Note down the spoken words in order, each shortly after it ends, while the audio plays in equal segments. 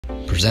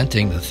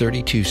Presenting the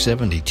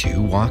 3272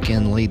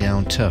 walk-in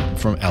laydown tub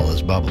from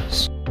Ella's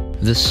Bubbles.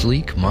 This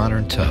sleek,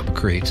 modern tub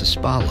creates a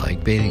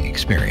spa-like bathing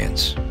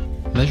experience.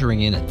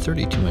 Measuring in at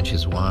 32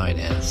 inches wide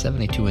and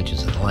 72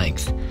 inches in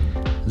length,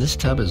 this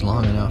tub is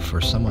long enough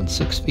for someone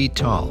 6 feet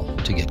tall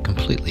to get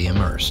completely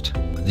immersed.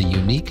 The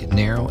unique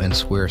narrow and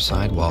square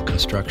sidewall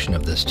construction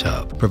of this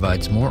tub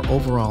provides more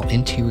overall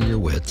interior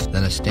width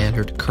than a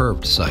standard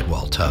curved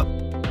sidewall tub,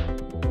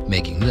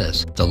 making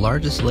this the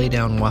largest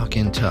laydown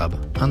walk-in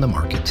tub on the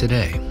market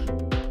today.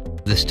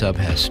 This tub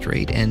has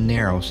straight and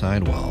narrow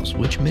sidewalls,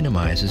 which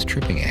minimizes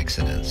tripping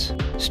accidents.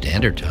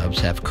 Standard tubs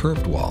have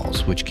curved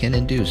walls, which can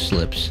induce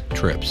slips,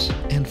 trips,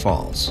 and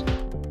falls.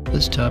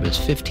 This tub is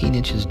 15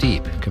 inches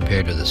deep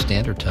compared to the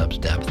standard tub's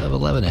depth of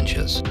 11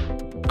 inches,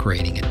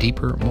 creating a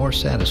deeper, more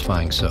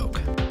satisfying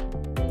soak.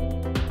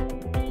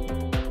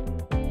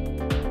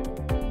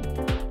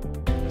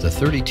 The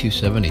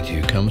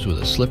 3272 comes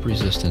with a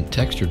slip-resistant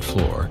textured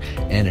floor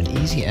and an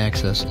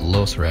easy-access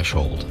low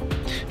threshold,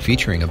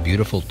 featuring a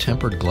beautiful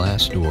tempered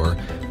glass door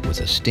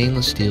with a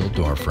stainless steel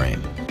door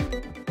frame.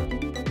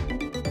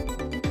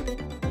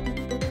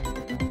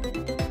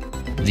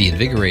 The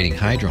invigorating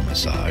hydro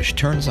massage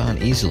turns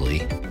on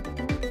easily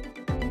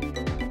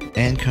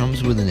and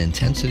comes with an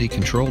intensity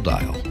control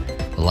dial,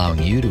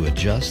 allowing you to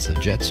adjust the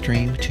jet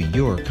stream to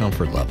your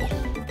comfort level.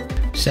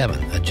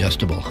 7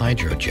 adjustable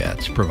hydro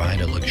jets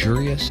provide a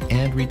luxurious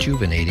and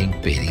rejuvenating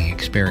bathing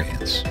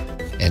experience.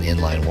 An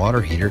inline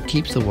water heater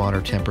keeps the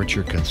water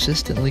temperature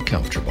consistently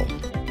comfortable.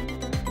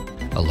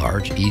 A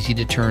large,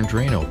 easy-to-turn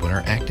drain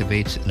opener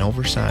activates an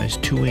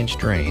oversized 2-inch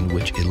drain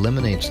which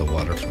eliminates the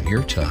water from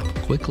your tub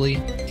quickly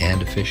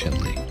and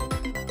efficiently.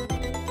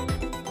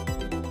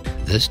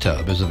 This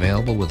tub is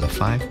available with a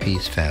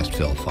 5-piece fast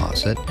fill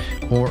faucet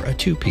or a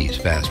 2-piece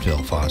fast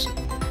fill faucet.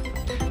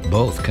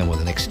 Both come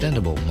with an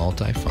extendable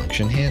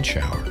multi-function hand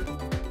shower.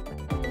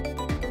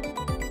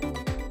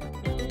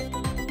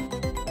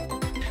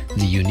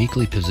 The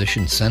uniquely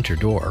positioned center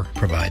door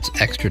provides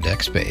extra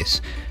deck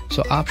space,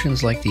 so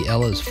options like the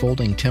Ella's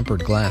folding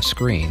tempered glass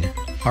screen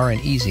are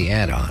an easy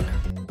add-on.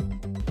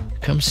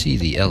 Come see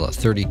the Ella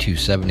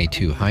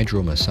 3272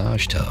 Hydro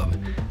Massage Tub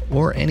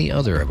or any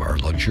other of our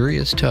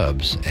luxurious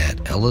tubs at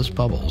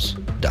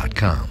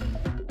ellasbubbles.com.